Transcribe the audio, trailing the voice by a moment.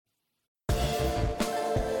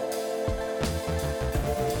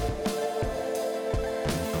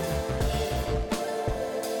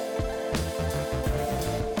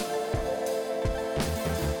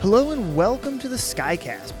Hello and welcome to the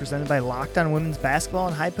Skycast, presented by Locked On Women's Basketball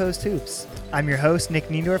and High Post Hoops. I'm your host, Nick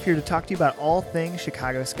Niendorf, here to talk to you about all things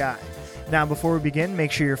Chicago Sky. Now, before we begin,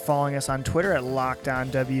 make sure you're following us on Twitter at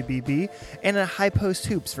LockedOnWBB and at High Post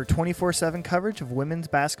Hoops for 24/7 coverage of women's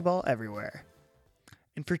basketball everywhere.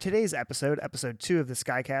 And for today's episode 2 of the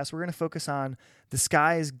Skycast, we're going to focus on the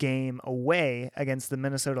Sky's game away against the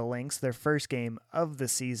Minnesota Lynx, their first game of the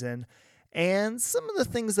season, and some of the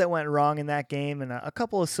things that went wrong in that game and a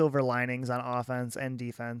couple of silver linings on offense and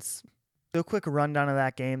defense. So a quick rundown of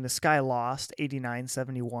that game. The Sky lost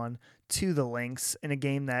 89-71 to the Lynx in a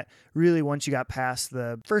game that really, once you got past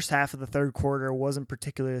the first half of the third quarter, wasn't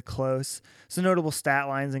particularly close. So notable stat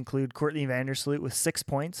lines include Courtney Vandersloot with 6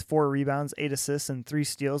 points, 4 rebounds, 8 assists, and 3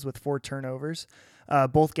 steals with 4 turnovers.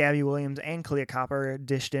 Both Gabby Williams and Kalia Copper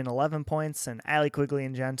dished in 11 points, and Allie Quigley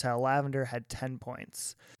and Gentile Lavender had 10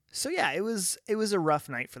 points. So yeah, it was a rough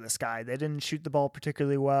night for the Sky. They didn't shoot the ball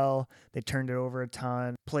particularly well. They turned it over a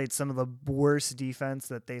ton, played some of the worst defense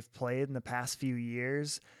that they've played in the past few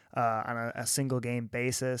years on a single game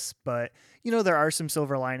basis. But, you know, there are some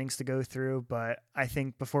silver linings to go through. But I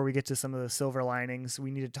think before we get to some of the silver linings,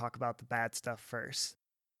 we need to talk about the bad stuff first.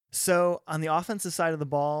 So on the offensive side of the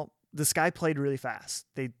ball, the Sky played really fast.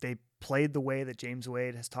 They played the way that James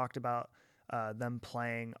Wade has talked about them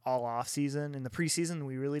playing all off season. In the preseason,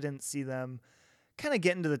 we really didn't see them kind of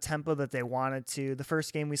get into the tempo that they wanted to. The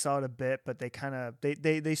first game we saw it a bit, but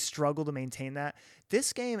they struggled to maintain that.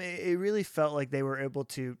 This game, it really felt like they were able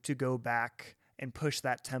to go back and push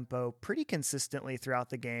that tempo pretty consistently throughout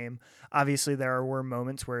the game. Obviously, there were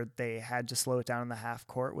moments where they had to slow it down in the half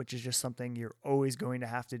court, which is just something you're always going to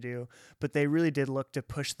have to do. But they really did look to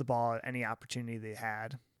push the ball at any opportunity they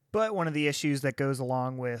had. But one of the issues that goes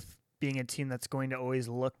along with being a team that's going to always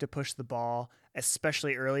look to push the ball,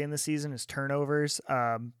 especially early in the season, is turnovers.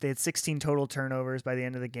 They had 16 total turnovers by the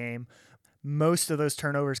end of the game. Most of those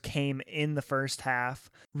turnovers came in the first half.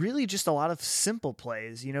 Really just a lot of simple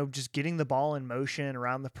plays, just getting the ball in motion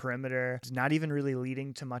around the perimeter, not even really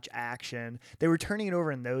leading to much action. They were turning it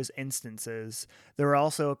over in those instances. There were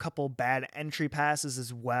also a couple bad entry passes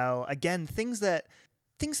as well. Again, things that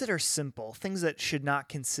are simple, things that should not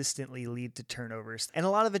consistently lead to turnovers. And a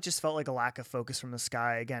lot of it just felt like a lack of focus from the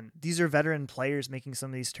Sky. Again, these are veteran players making some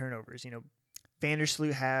of these turnovers.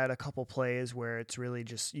 Vandersloot had a couple plays where it's really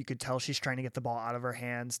just, you could tell she's trying to get the ball out of her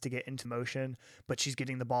hands to get into motion, but she's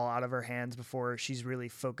getting the ball out of her hands before she's really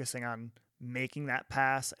focusing on making that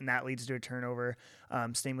pass, and that leads to a turnover.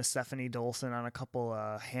 Same with Stephanie Dolson on a couple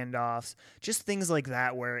handoffs. Just things like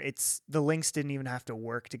that where the Lynx didn't even have to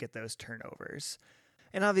work to get those turnovers.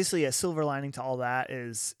 And obviously a silver lining to all that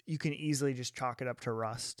is you can easily just chalk it up to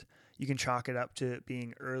rust. You can chalk it up to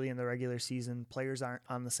being early in the regular season. Players aren't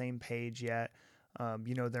on the same page yet.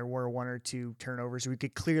 There were 1 or 2 turnovers. We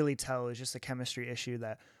could clearly tell it was just a chemistry issue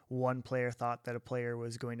that one player thought that a player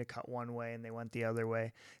was going to cut one way and they went the other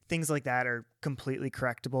way. Things like that are completely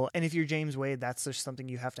correctable. And if you're James Wade, that's just something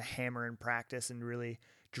you have to hammer in practice and really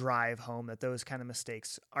drive home that those kind of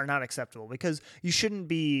mistakes are not acceptable, because you shouldn't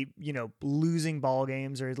be, losing ball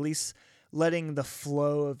games, or at least letting the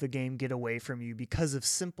flow of the game get away from you because of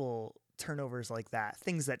simple turnovers like that.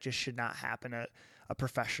 Things that just should not happen at a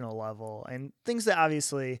professional level, and things that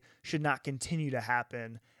obviously should not continue to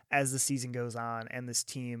happen as the season goes on and this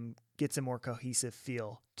team gets a more cohesive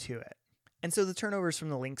feel to it. And so the turnovers from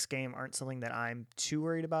the Lynx game aren't something that I'm too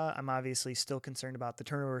worried about. I'm obviously still concerned about the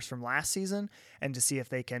turnovers from last season and to see if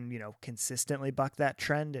they can, consistently buck that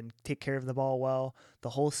trend and take care of the ball well the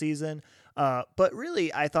whole season. But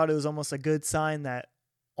really, I thought it was almost a good sign that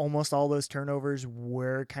almost all those turnovers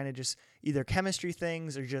were kind of just either chemistry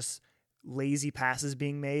things or just lazy passes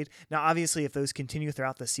being made. Now, obviously, if those continue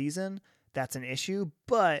throughout the season, that's an issue.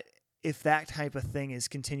 But if that type of thing is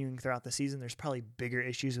continuing throughout the season, there's probably bigger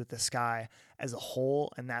issues with the Sky as a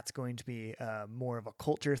whole, and that's going to be more of a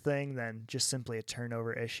culture thing than just simply a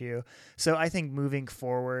turnover issue. So I think moving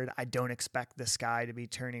forward, I don't expect the Sky to be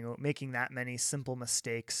making that many simple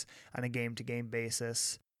mistakes on a game-to-game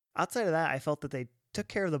basis. Outside of that, I felt that they took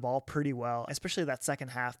care of the ball pretty well, especially that second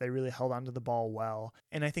half. They really held onto the ball well,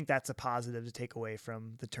 and I think that's a positive to take away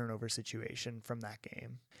from the turnover situation from that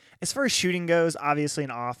game. As far as shooting goes, obviously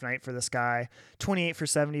an off night for the Sky. 28 for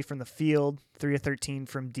 70 from the field, 3 of 13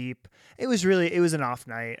 from deep. It was an off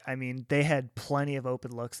night. I mean, they had plenty of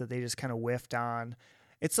open looks that they just kind of whiffed on.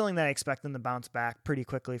 It's something that I expect them to bounce back pretty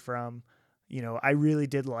quickly from. I really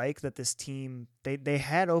did like that this team, they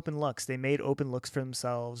had open looks. They made open looks for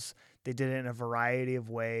themselves. They did it in a variety of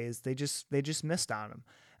ways. They just missed on them.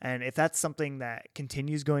 And if that's something that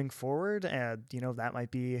continues going forward, that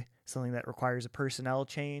might be something that requires a personnel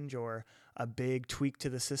change or a big tweak to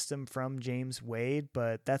the system from James Wade,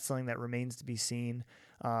 but that's something that remains to be seen.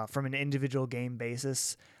 From an individual game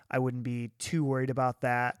basis, I wouldn't be too worried about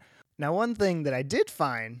that. Now, one thing that I did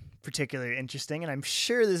find particularly interesting, and I'm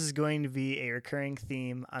sure this is going to be a recurring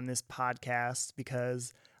theme on this podcast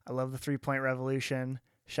because I love the three-point revolution.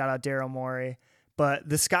 Shout out Daryl Morey. But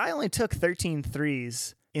the Sky only took 13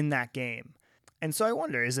 threes in that game. And so I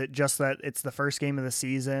wonder, is it just that it's the first game of the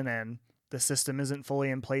season and the system isn't fully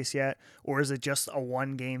in place yet? Or is it just a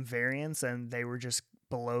one-game variance and they were just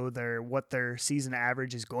below what their season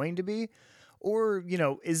average is going to be? Or,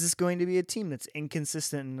 is this going to be a team that's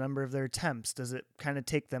inconsistent in the number of their attempts? Does it kind of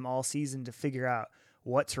take them all season to figure out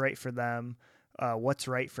what's right for them, what's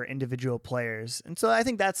right for individual players? And so I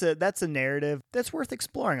think that's a narrative that's worth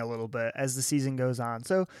exploring a little bit as the season goes on.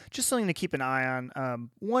 So just something to keep an eye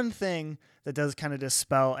on. One thing that does kind of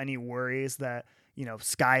dispel any worries that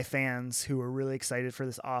Sky fans who were really excited for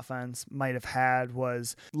this offense might have had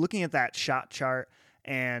was looking at that shot chart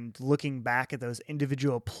and looking back at those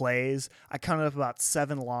individual plays. I counted up about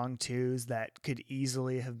 7 long twos that could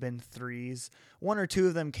easily have been threes. 1 or 2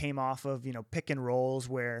 of them came off of, pick and rolls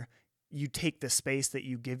where you take the space that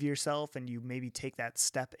you give yourself and you maybe take that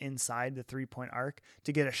step inside the 3-point arc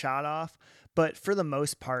to get a shot off. But for the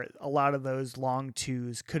most part, a lot of those long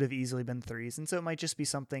twos could have easily been threes. And so it might just be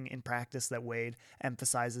something in practice that Wade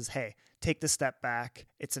emphasizes, hey, take the step back.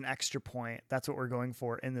 It's an extra point. That's what we're going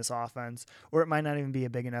for in this offense. Or it might not even be a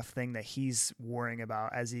big enough thing that he's worrying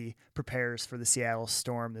about as he prepares for the Seattle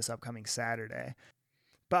Storm this upcoming Saturday.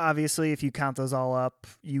 But obviously, if you count those all up,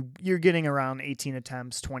 you're getting around 18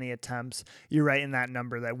 attempts, 20 attempts. You're right in that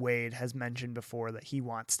number that Wade has mentioned before that he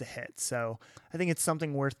wants to hit. So I think it's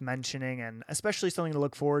something worth mentioning and especially something to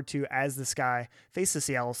look forward to as the Sky face the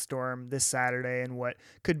Seattle Storm this Saturday in what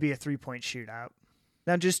could be a 3-point shootout.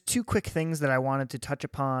 Now, just 2 quick things that I wanted to touch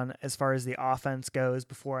upon as far as the offense goes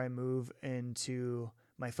before I move into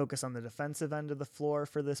my focus on the defensive end of the floor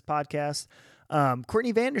for this podcast.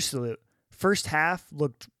 Courtney Vandersloot. First half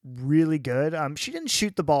looked really good. She didn't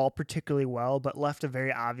shoot the ball particularly well, but left a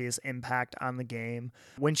very obvious impact on the game.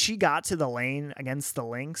 When she got to the lane against the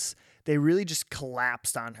Lynx, they really just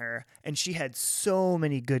collapsed on her, and she had so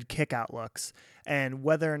many good kick-out looks. And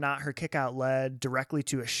whether or not her kick-out led directly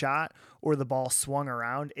to a shot or the ball swung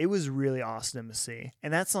around, it was really awesome to see.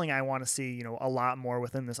 And that's something I want to see, a lot more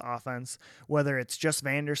within this offense, whether it's just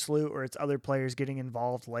Vandersloot or it's other players getting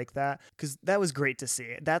involved like that, because that was great to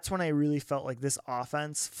see. That's when I really felt like this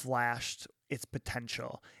offense flashed its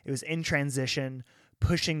potential. It was in transition,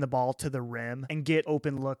 pushing the ball to the rim and get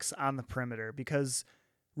open looks on the perimeter, because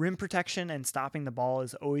rim protection and stopping the ball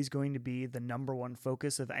is always going to be the number one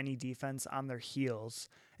focus of any defense on their heels.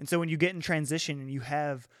 And so when you get in transition and you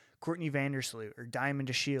have Courtney Vandersloot or Diamond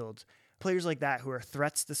DeShields, players like that who are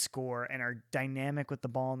threats to score and are dynamic with the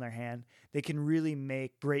ball in their hand, they can really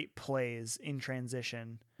make great plays in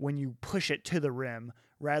transition when you push it to the rim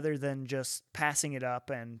rather than just passing it up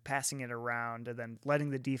and passing it around and then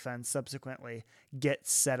letting the defense subsequently get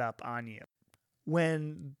set up on you.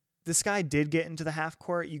 When the Sky did get into the half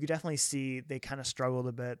court, you could definitely see they kind of struggled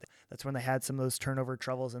a bit. That's when they had some of those turnover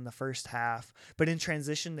troubles in the first half. But in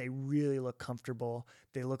transition, they really look comfortable.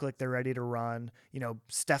 They look like they're ready to run.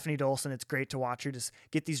 Stephanie Dolson, it's great to watch her just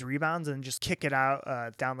get these rebounds and just kick it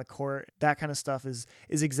out down the court. That kind of stuff is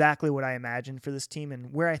exactly what I imagined for this team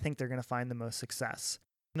and where I think they're going to find the most success.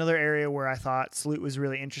 Another area where I thought Sloot was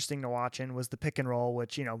really interesting to watch in was the pick and roll,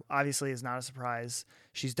 which, obviously is not a surprise.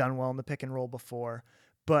 She's done well in the pick and roll before.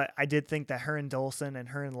 But I did think that her and Dolson and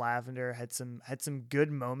her and Lavender had some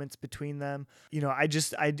good moments between them. I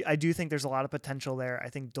do think there's a lot of potential there. I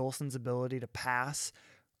think Dolson's ability to pass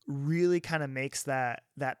really kind of makes that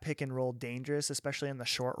pick and roll dangerous, especially in the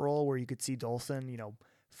short roll where you could see Dolson,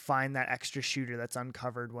 find that extra shooter that's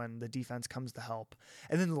uncovered when the defense comes to help.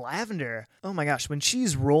 And then Lavender, oh my gosh, when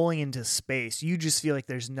she's rolling into space, you just feel like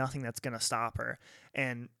there's nothing that's going to stop her.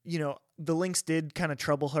 And, the Lynx did kind of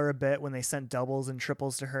trouble her a bit when they sent doubles and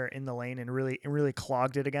triples to her in the lane and really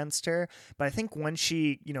clogged it against her. But I think when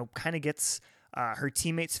she, kind of gets her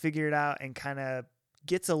teammates figured out and kind of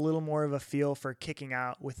gets a little more of a feel for kicking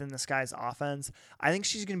out within the Sky's offense, I think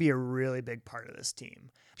she's going to be a really big part of this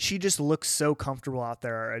team. She just looks so comfortable out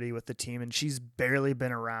there already with the team, and she's barely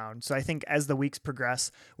been around. So I think as the weeks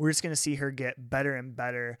progress, we're just going to see her get better and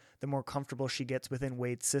better the more comfortable she gets within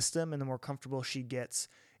Wade's system and the more comfortable she gets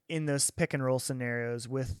in those pick and roll scenarios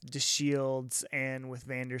with DeShields and with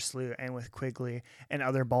Vandersloot and with Quigley and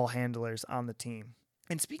other ball handlers on the team.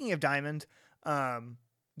 And speaking of Diamond,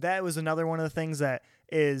 that was another one of the things that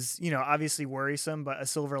is, obviously worrisome, but a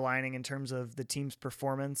silver lining in terms of the team's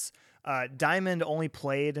performance. Diamond only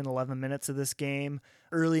played in 11 minutes of this game.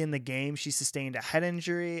 Early in the game, she sustained a head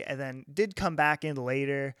injury and then did come back in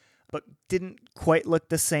later, but didn't quite look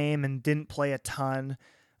the same and didn't play a ton.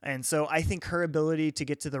 And so I think her ability to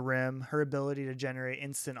get to the rim, her ability to generate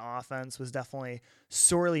instant offense was definitely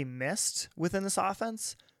sorely missed within this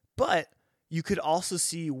offense. But you could also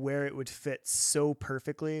see where it would fit so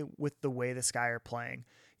perfectly with the way the Sky are playing.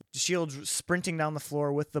 Shields sprinting down the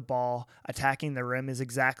floor with the ball, attacking the rim is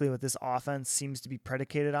exactly what this offense seems to be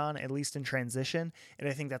predicated on, at least in transition, and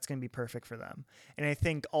I think that's going to be perfect for them. And I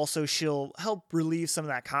think also she'll help relieve some of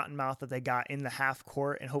that cottonmouth that they got in the half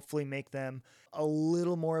court and hopefully make them a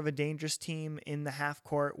little more of a dangerous team in the half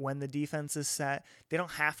court when the defense is set. They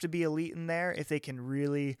don't have to be elite in there if they can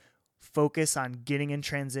really focus on getting in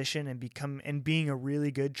transition and being a really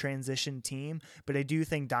good transition team, but I do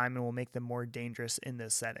think Diamond will make them more dangerous in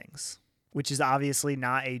those settings, which is obviously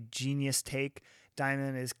not a genius take.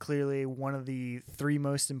 Diamond is clearly one of the 3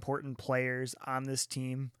 most important players on this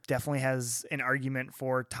team. Definitely has an argument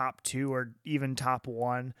for top 2 or even top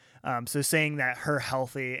 1. So saying that her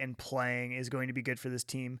healthy and playing is going to be good for this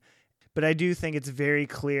team. But I do think it's very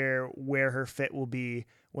clear where her fit will be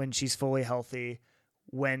when she's fully healthy,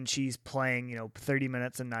 when she's playing, 30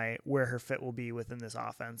 minutes a night, where her fit will be within this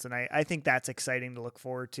offense. And I think that's exciting to look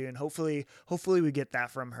forward to. And hopefully we get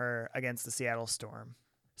that from her against the Seattle Storm.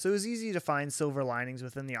 So it was easy to find silver linings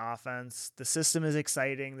within the offense. The system is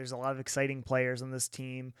exciting. There's a lot of exciting players on this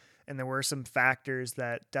team. And there were some factors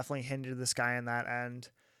that definitely hindered the Sky on that end.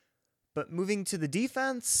 But moving to the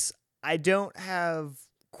defense, I don't have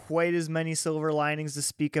quite as many silver linings to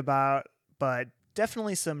speak about, but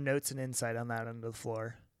definitely some notes and insight on that end of the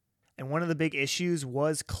floor. And one of the big issues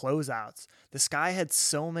was closeouts. The Sky had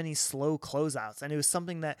so many slow closeouts, and it was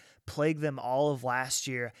something that plagued them all of last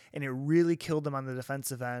year, and it really killed them on the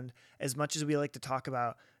defensive end. As much as we like to talk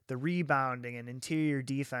about the rebounding and interior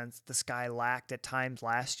defense the Sky lacked at times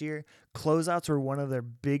last year, closeouts were one of their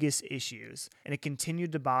biggest issues, and it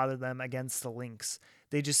continued to bother them against the Lynx.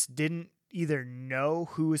 They just didn't either know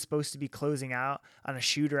who was supposed to be closing out on a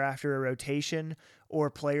shooter after a rotation, or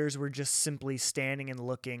players were just simply standing and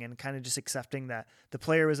looking and kind of just accepting that the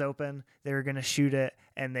player was open, they were going to shoot it,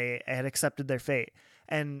 and they had accepted their fate.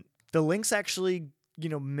 And the Lynx actually,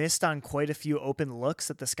 missed on quite a few open looks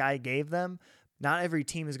that the Sky gave them. Not every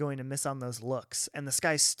team is going to miss on those looks, and the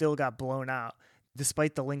Sky still got blown out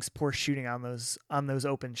despite the Lynx poor shooting on those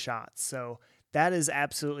open shots. So that is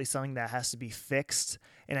absolutely something that has to be fixed.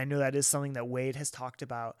 And I know that is something that Wade has talked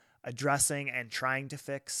about addressing and trying to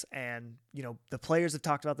fix. And, the players have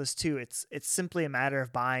talked about this too. It's simply a matter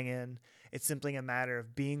of buying in. It's simply a matter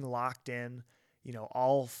of being locked in,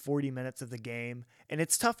 all 40 minutes of the game. And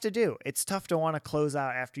it's tough to do. It's tough to want to close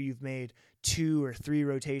out after you've made 2 or 3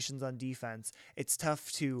 rotations on defense. It's tough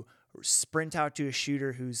to sprint out to a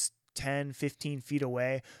shooter who's 10, 15 feet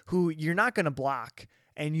away, who you're not going to block,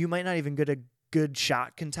 and you might not even get a good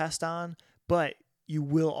shot contest on, but you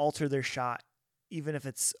will alter their shot, even if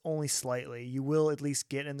it's only slightly. You will at least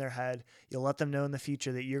get in their head. You'll let them know in the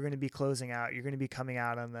future that you're going to be closing out. You're going to be coming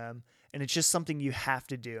out on them. And it's just something you have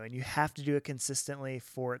to do, and you have to do it consistently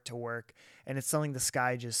for it to work. And it's something the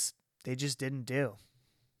Sky just didn't do.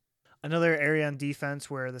 Another area on defense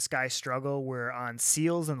where the Sky struggle were on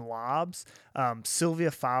seals and lobs. Sylvia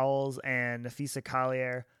Fowles and Nafisa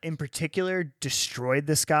Collier in particular destroyed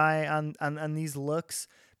the Sky on these looks.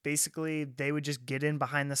 Basically, they would just get in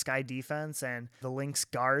behind the Sky defense, and the Lynx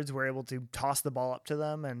guards were able to toss the ball up to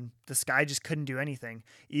them, and the Sky just couldn't do anything.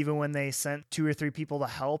 Even when they sent 2 or 3 people to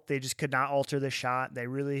help, they just could not alter the shot.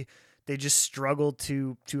 They just struggled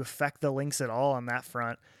to affect the Lynx at all on that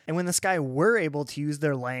front. And when the Sky were able to use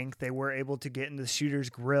their length, they were able to get into the shooter's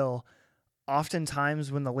grill.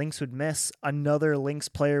 Oftentimes when the Lynx would miss, another Lynx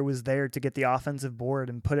player was there to get the offensive board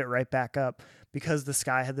and put it right back up because the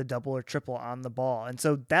Sky had the double or triple on the ball. And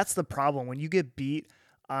so that's the problem. When you get beat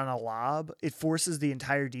on a lob, it forces the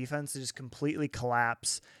entire defense to just completely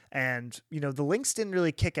collapse. And, the Lynx didn't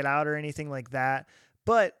really kick it out or anything like that,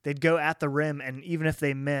 but they'd go at the rim, and even if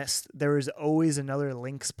they missed, there was always another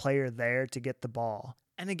Lynx player there to get the ball.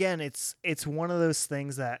 And again, it's one of those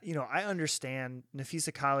things that, I understand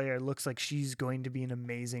Nafisa Collier looks like she's going to be an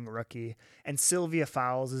amazing rookie, and Sylvia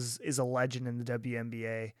Fowles is a legend in the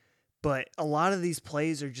WNBA. But a lot of these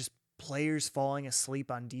plays are just players falling asleep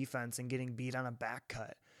on defense and getting beat on a back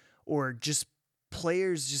cut, or just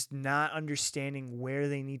players just not understanding where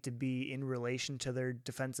they need to be in relation to their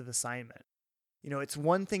defensive assignment. It's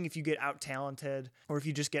one thing if you get out-talented or if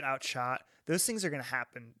you just get outshot. those things are going to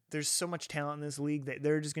happen. There's so much talent in this league that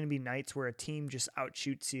there are just going to be nights where a team just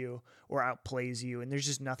outshoots you or outplays you, and there's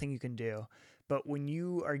just nothing you can do. But when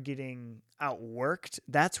you are getting outworked,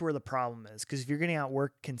 that's where the problem is. Because if you're getting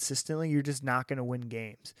outworked consistently, you're just not going to win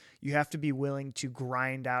games. You have to be willing to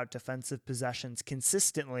grind out defensive possessions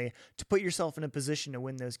consistently to put yourself in a position to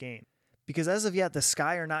win those games. Because as of yet, the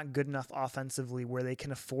Sky are not good enough offensively where they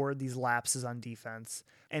can afford these lapses on defense.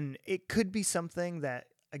 And it could be something that,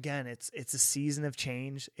 again, it's a season of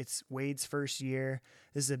change. It's Wade's first year.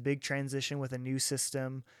 This is a big transition with a new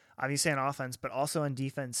system, obviously on offense, but also on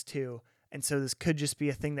defense too. And so this could just be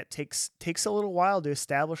a thing that takes a little while to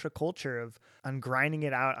establish a culture on grinding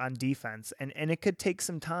it out on defense. And it could take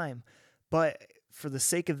some time. But for the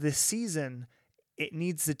sake of this season, it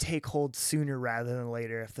needs to take hold sooner rather than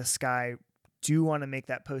later if the Sky do want to make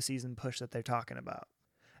that postseason push that they're talking about.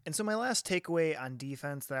 And so my last takeaway on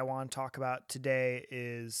defense that I want to talk about today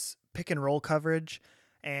is pick and roll coverage.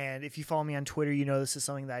 And if you follow me on Twitter, you know this is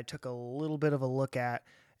something that I took a little bit of a look at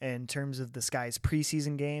in terms of the Sky's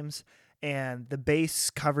preseason games. And the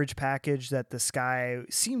base coverage package that the Sky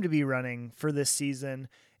seem to be running for this season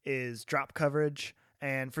is drop coverage.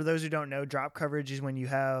 And for those who don't know, drop coverage is when you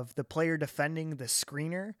have the player defending the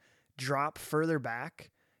screener drop further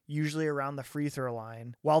back, usually around the free throw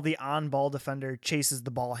line, while the on-ball defender chases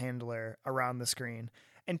the ball handler around the screen.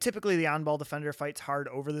 And typically the on-ball defender fights hard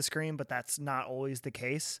over the screen, but that's not always the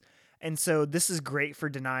case. And so this is great for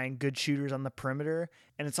denying good shooters on the perimeter.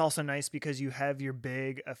 And it's also nice because you have your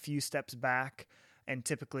big a few steps back, and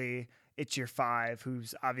typically it's your 5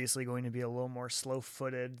 who's obviously going to be a little more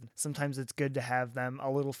slow-footed. Sometimes it's good to have them a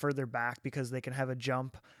little further back because they can have a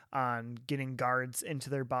jump on getting guards into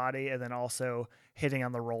their body and then also hitting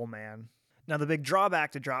on the roll man. Now, the big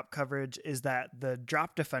drawback to drop coverage is that the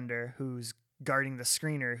drop defender who's guarding the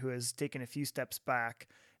screener who has taken a few steps back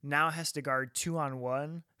now has to guard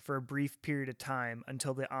 2-on-1 for a brief period of time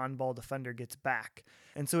until the on-ball defender gets back.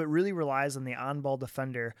 And so it really relies on the on-ball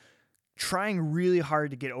defender trying really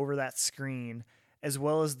hard to get over that screen, as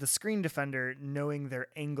well as the screen defender knowing their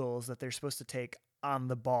angles that they're supposed to take on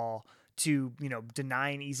the ball to, deny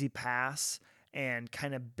an easy pass and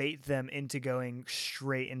kind of bait them into going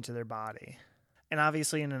straight into their body. And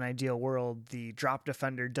obviously in an ideal world, the drop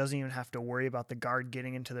defender doesn't even have to worry about the guard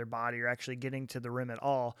getting into their body or actually getting to the rim at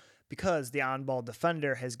all, because the on-ball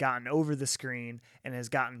defender has gotten over the screen and has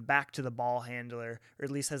gotten back to the ball handler, or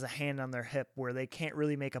at least has a hand on their hip where they can't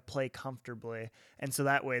really make a play comfortably. And so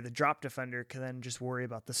that way the drop defender can then just worry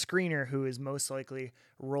about the screener, who is most likely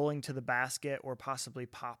rolling to the basket or possibly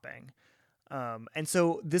popping. And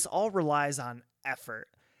so this all relies on effort.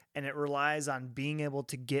 And it relies on being able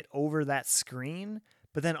to get over that screen,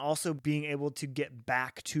 but then also being able to get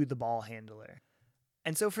back to the ball handler.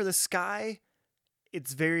 And so for the Sky,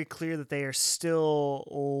 it's very clear that they are still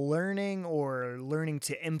learning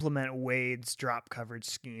to implement Wade's drop coverage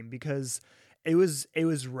scheme, because it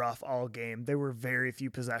was rough all game. There were very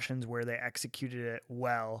few possessions where they executed it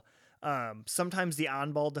well. Sometimes the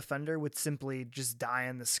on-ball defender would simply just die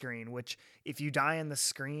on the screen, which if you die on the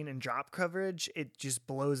screen and drop coverage, it just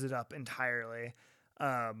blows it up entirely.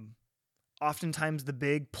 Oftentimes the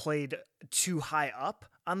big played too high up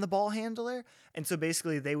on the ball handler, and so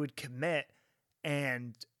basically they would commit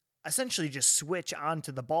and essentially just switch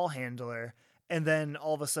onto the ball handler, and then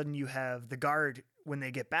all of a sudden you have the guard, when they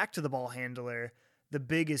get back to the ball handler, the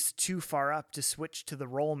big is too far up to switch to the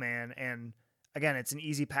roll man, and again, it's an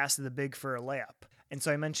easy pass to the big for a layup. And so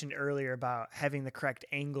I mentioned earlier about having the correct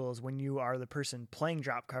angles when you are the person playing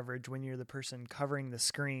drop coverage, when you're the person covering the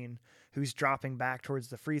screen who's dropping back towards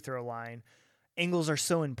the free throw line. Angles are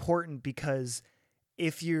so important because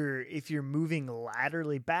if you're moving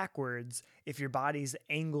laterally backwards, if your body's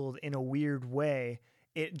angled in a weird way,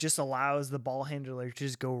 it just allows the ball handler to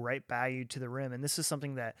just go right by you to the rim. And this is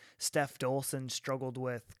something that Steph Dolson struggled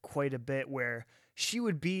with quite a bit, where she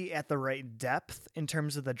would be at the right depth in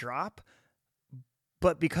terms of the drop,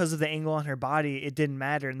 but because of the angle on her body, it didn't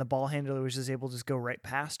matter, and the ball handler was just able to just go right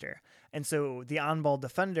past her. And so the on-ball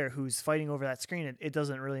defender who's fighting over that screen, it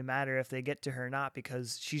doesn't really matter if they get to her or not,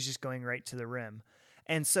 because she's just going right to the rim.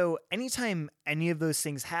 And so anytime any of those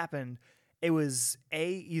things happened, it was A,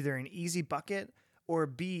 either an easy bucket, or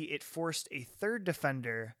B, it forced a third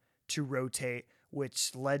defender to rotate,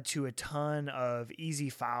 which led to a ton of easy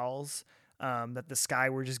fouls that the Sky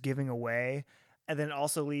were just giving away. And then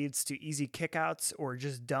also leads to easy kickouts or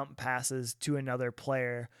just dump passes to another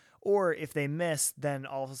player. Or if they miss, then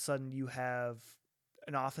all of a sudden you have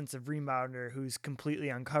an offensive rebounder who's completely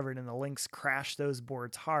uncovered, and the Lynx crashed those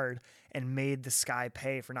boards hard and made the Sky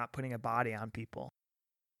pay for not putting a body on people.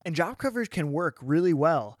 And drop coverage can work really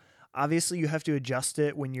well. Obviously, you have to adjust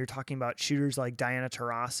it when you're talking about shooters like Diana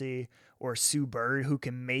Taurasi or Sue Bird, who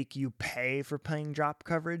can make you pay for playing drop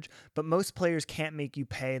coverage, but most players can't make you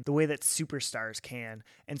pay the way that superstars can.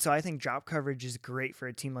 And so I think drop coverage is great for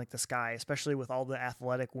a team like the Sky, especially with all the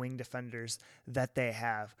athletic wing defenders that they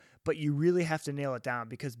have. But you really have to nail it down,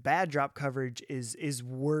 because bad drop coverage is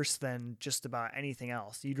worse than just about anything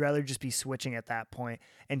else. You'd rather just be switching at that point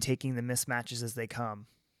and taking the mismatches as they come.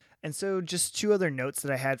 And so just two other notes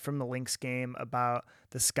that I had from the Lynx game about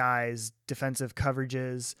the Sky's defensive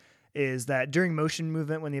coverages is that during motion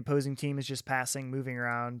movement, when the opposing team is just passing, moving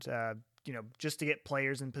around, just to get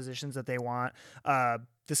players in positions that they want,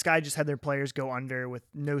 the Sky just had their players go under with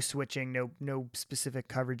no switching, no specific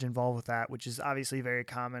coverage involved with that, which is obviously very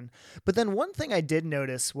common. But then one thing I did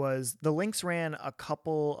notice was the Lynx ran a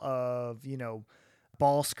couple of,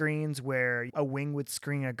 ball screens where a wing would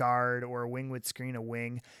screen a guard or a wing would screen a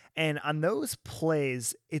wing. And on those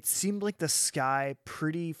plays, it seemed like the Sky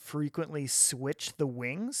pretty frequently switched the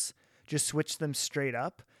wings, just switched them straight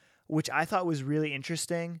up, which I thought was really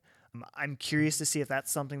interesting. I'm curious to see if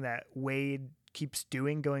that's something that Wade keeps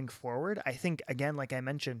doing going forward. I think, again, like I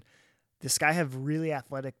mentioned, the Sky have really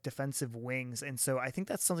athletic defensive wings. And so I think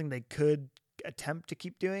that's something they could attempt to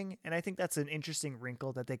keep doing. And I think that's an interesting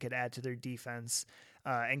wrinkle that they could add to their defense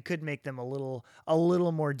and could make them a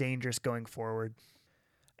little more dangerous going forward.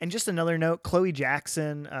 And just another note, Chloe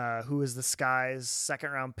Jackson, who is the Sky's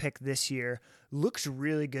second-round pick this year, looks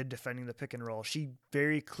really good defending the pick and roll. She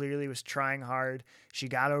very clearly was trying hard. She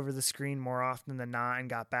got over the screen more often than not and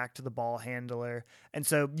got back to the ball handler. And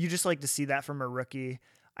so you just like to see that from a rookie.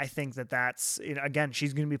 I think that's, again,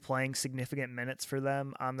 she's going to be playing significant minutes for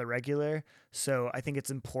them on the regular. So I think it's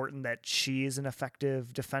important that she is an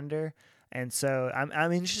effective defender. And so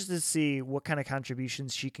I'm interested to see what kind of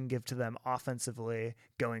contributions she can give to them offensively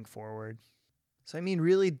going forward. So,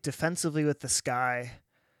 really defensively with the Sky,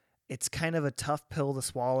 it's kind of a tough pill to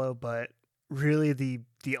swallow, but really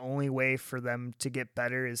the only way for them to get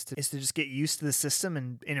better is to just get used to the system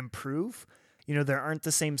and improve. There aren't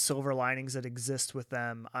the same silver linings that exist with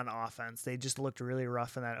them on offense. They just looked really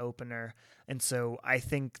rough in that opener. And so I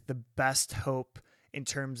think the best hope in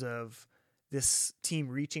terms of this team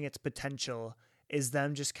reaching its potential is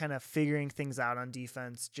them just kind of figuring things out on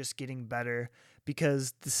defense, just getting better,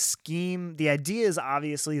 because the idea is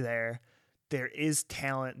obviously there. There is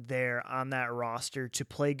talent there on that roster to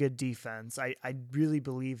play good defense. I really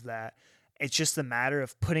believe that. It's just a matter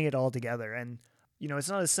of putting it all together. And it's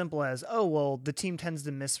not as simple as, the team tends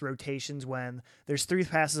to miss rotations when there's 3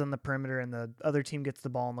 passes on the perimeter and the other team gets the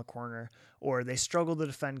ball in the corner, or they struggle to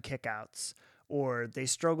defend kickouts, or they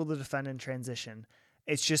struggle to defend in transition.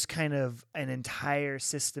 It's just kind of an entire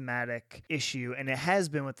systematic issue, and it has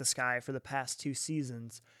been with the Sky for the past 2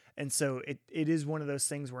 seasons. And so it is one of those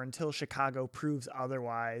things where until Chicago proves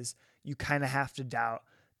otherwise, you kind of have to doubt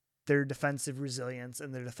their defensive resilience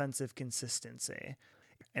and their defensive consistency.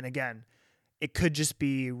 And again, it could just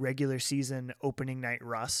be regular season opening night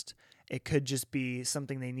rust. It could just be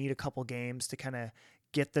something they need a couple games to kind of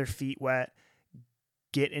get their feet wet,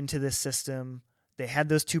 get into this system. They had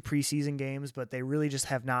those 2 preseason games, but they really just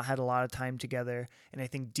have not had a lot of time together. And I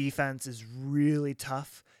think defense is really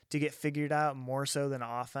tough to get figured out, more so than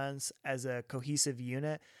offense as a cohesive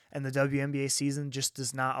unit. And the WNBA season just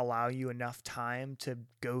does not allow you enough time to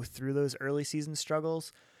go through those early season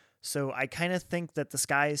struggles. So I kind of think that the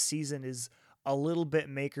Sky's season is a little bit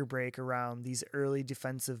make or break around these early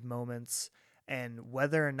defensive moments and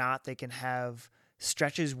whether or not they can have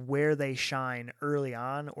stretches where they shine early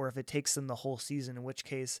on, or if it takes them the whole season, in which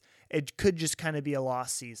case it could just kind of be a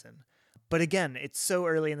lost season. But again, it's so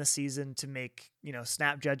early in the season to make,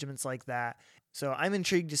 snap judgments like that. So I'm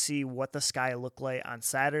intrigued to see what the Sky look like on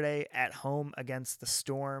Saturday at home against the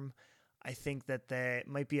Storm. I think that they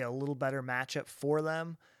might be a little better matchup for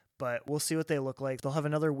them, but we'll see what they look like. They'll have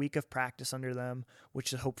another week of practice under them, which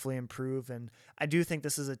should hopefully improve. And I do think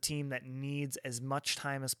this is a team that needs as much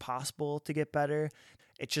time as possible to get better.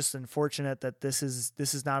 It's just unfortunate that this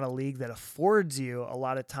is not a league that affords you a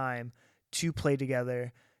lot of time to play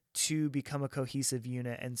together, to become a cohesive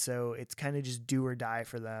unit. And so it's kind of just do or die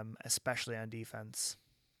for them, especially on defense.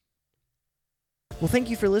 Well, thank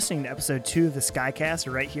you for listening to episode 2 of the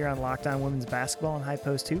Skycast right here on Locked On Women's Basketball and High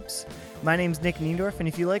Post Hoops. My name's Nick Niendorf, and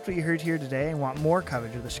if you liked what you heard here today and want more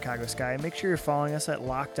coverage of the Chicago Sky, make sure you're following us at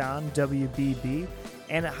Locked On WBB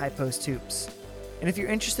and at High Post Hoops. And if you're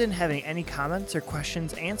interested in having any comments or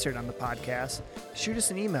questions answered on the podcast, shoot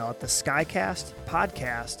us an email at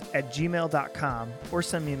theskycastpodcast@gmail.com or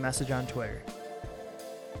send me a message on Twitter.